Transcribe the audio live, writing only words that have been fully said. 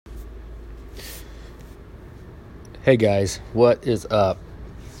Hey guys, what is up?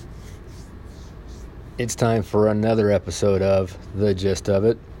 It's time for another episode of The Gist of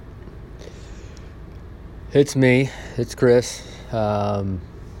It. It's me, it's Chris, your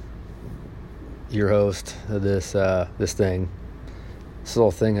host of this thing. This little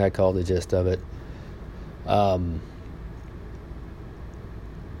thing I call The Gist of It.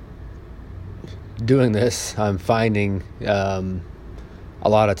 Doing this, I'm finding a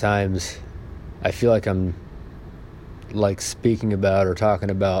lot of times I feel like I'm speaking about or talking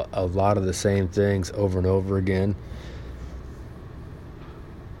about a lot of the same things over and over again.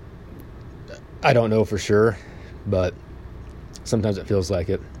 I don't know for sure, but sometimes it feels like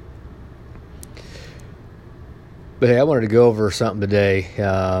it. But hey, I wanted to go over something today.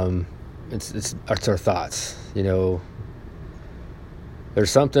 It's our thoughts. You know,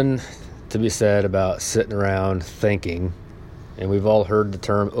 there's something to be said about sitting around thinking. And we've all heard the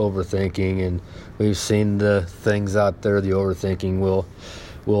term overthinking, and we've seen the things out there. The overthinking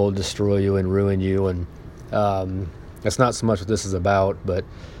will destroy you and ruin you, and that's not so much what this is about. But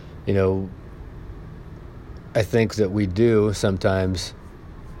you know, I think that we do sometimes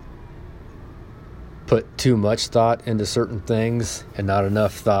put too much thought into certain things and not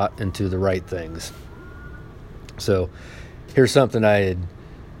enough thought into the right things. So here's something I had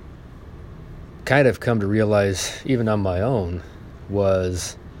kind of come to realize even on my own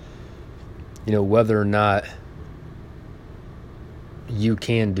was, you know, whether or not you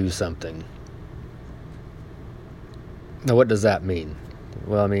can do something. Now, what does that mean?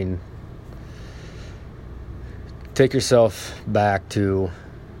 Well, I mean, take yourself back to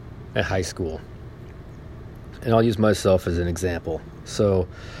a high school, and I'll use myself as an example. So,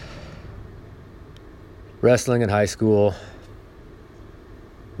 wrestling in high school,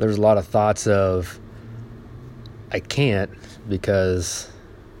 there's a lot of thoughts of, I can't because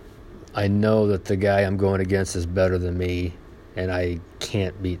I know that the guy I'm going against is better than me and I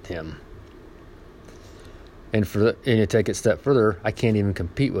can't beat him. And you take it a step further, I can't even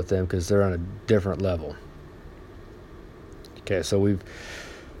compete with them because they're on a different level. Okay, so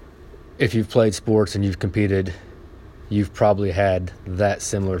if you've played sports and you've competed, you've probably had that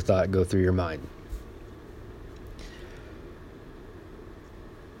similar thought go through your mind.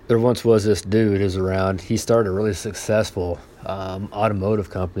 There once was this dude who's around. He started a really successful automotive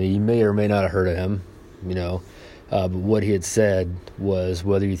company. You may or may not have heard of him, you know. But what he had said was,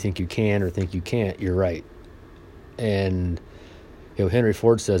 whether you think you can or think you can't, you're right. And you know, Henry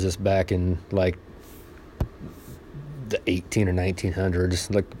Ford says this back in like the 18 or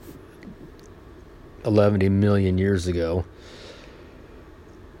 1900s, like 11 million years ago.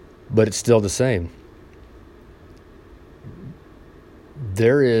 But it's still the same.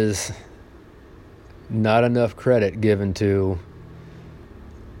 There is not enough credit given to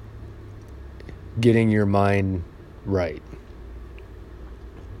getting your mind right.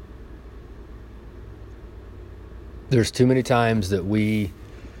 There's too many times that we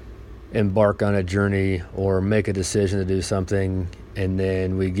embark on a journey or make a decision to do something, and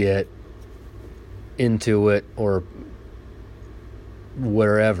then we get into it or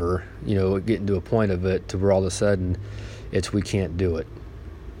wherever, you know, getting to a point of it to where all of a sudden we can't do it.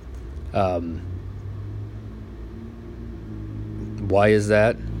 Why is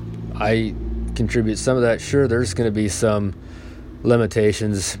that? I contribute some of that. Sure, there's going to be some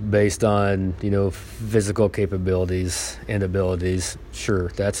limitations based on, you know, physical capabilities and abilities. Sure,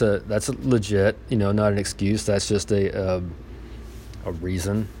 that's a legit, you know, not an excuse. That's just a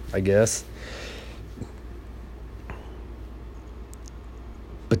reason, I guess.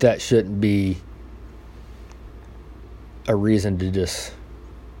 But that shouldn't be a reason to just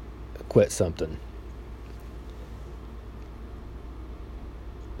quit something.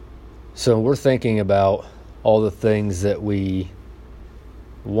 So we're thinking about all the things that we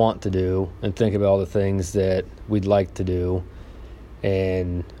want to do and think about all the things that we'd like to do,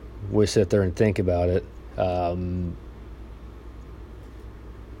 and we sit there and think about it. Are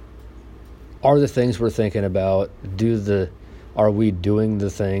the things we're thinking about, are we doing the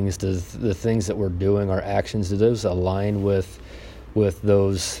things? Does the things that we're doing, our actions, do those align with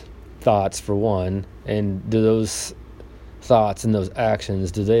those thoughts, for one? And do those thoughts and those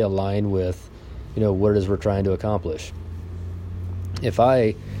actions, do they align with, you know, what it is we're trying to accomplish? If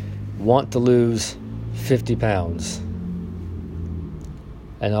I want to lose 50 pounds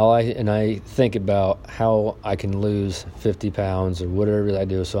and I think about how I can lose 50 pounds or whatever I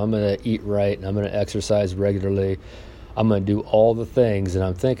do, so I'm going to eat right and I'm going to exercise regularly, I'm going to do all the things, and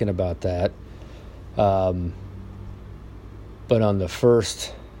I'm thinking about that. But on the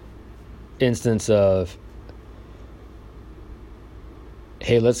first instance of,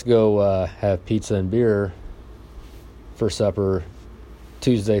 hey, let's go have pizza and beer, for supper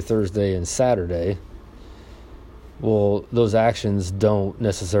Tuesday, Thursday, and Saturday. Well, those actions don't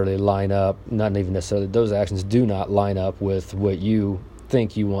necessarily line up, not even necessarily, those actions do not line up with what you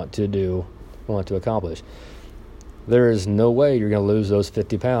think you want to accomplish. There is no way you're going to lose those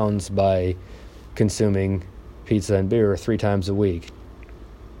 50 pounds by consuming pizza and beer 3 times a week.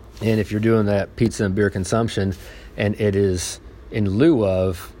 And if you're doing that pizza and beer consumption and it is in lieu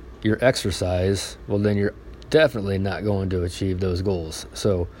of your exercise, well, then you're definitely not going to achieve those goals.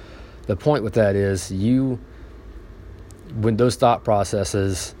 So the point with that is when those thought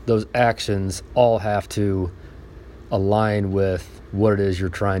processes, those actions all have to align with what it is you're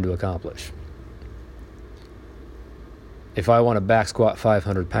trying to accomplish. If I want to back squat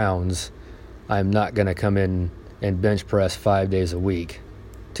 500 pounds, I'm not going to come in and bench press 5 days a week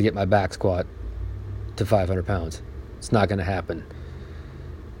to get my back squat to 500 pounds. It's not going to happen.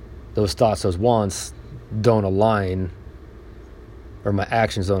 Those thoughts, those wants don't align, or my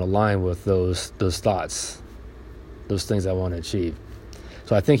actions don't align with those thoughts, those things I want to achieve.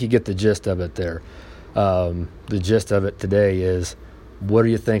 So I think you get the gist of it there. The gist of it today is, what are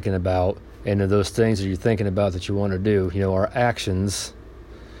you thinking about? And those things that you're thinking about that you want to do, our actions,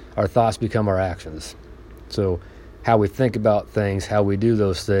 our thoughts become our actions. So how we think about things, how we do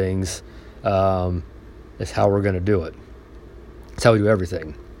those things, is how we're going to do it. It's how we do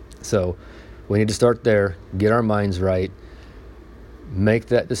everything. So we need to start there, get our minds right, make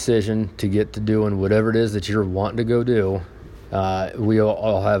that decision to get to doing whatever it is that you're wanting to go do. We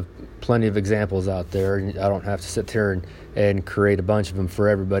all have plenty of examples out there. I don't have to sit here and create a bunch of them for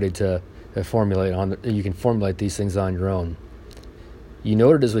everybody to formulate on. You can formulate these things on your own. You know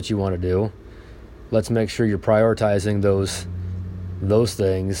what it is what you want to do. Let's make sure you're prioritizing those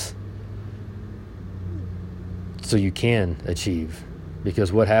things so you can achieve.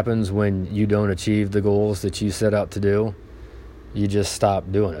 Because what happens when you don't achieve the goals that you set out to do? You just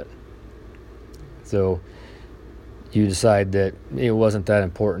stop doing it. So you decide that it wasn't that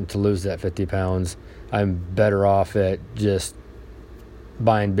important to lose that 50 pounds. I'm better off at just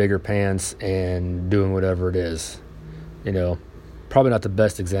buying bigger pants and doing whatever it is. Probably not the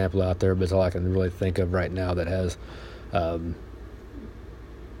best example out there, but it's all I can really think of right now that has to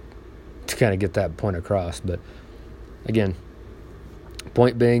kind of get that point across. But again,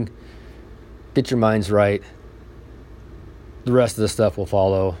 point being, get your minds right. The rest of the stuff will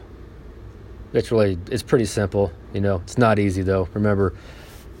follow. It's pretty simple. It's not easy though. Remember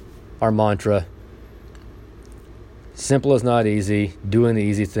our mantra: simple is not easy. Doing the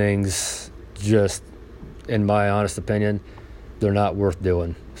easy things, just in my honest opinion, they're not worth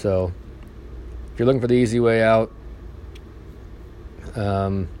doing. So if you're looking for the easy way out,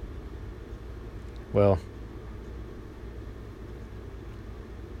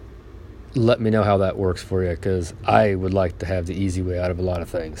 let me know how that works for you, because I would like to have the easy way out of a lot of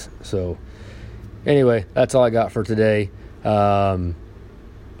things. So anyway, that's all I got for today. Again,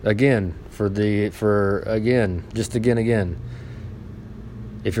 if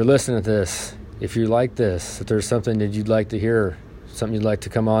you're listening to this, if you like this, if there's something that you'd like to hear, something you'd like to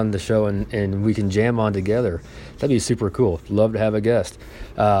come on the show and we can jam on together, that'd be super cool. Love to have a guest.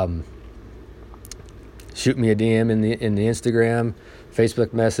 Shoot me a DM in the Instagram,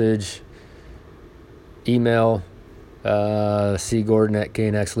 Facebook message, email,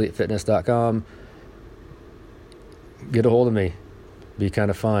 cgordon@knxelitefitness.com. Get a hold of me. Be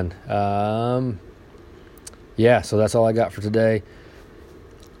kind of fun. So that's all I got for today.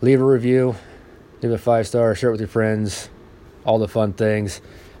 Leave a review, leave a 5-star, share it with your friends, all the fun things.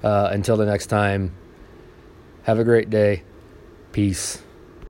 Until the next time, have a great day. Peace.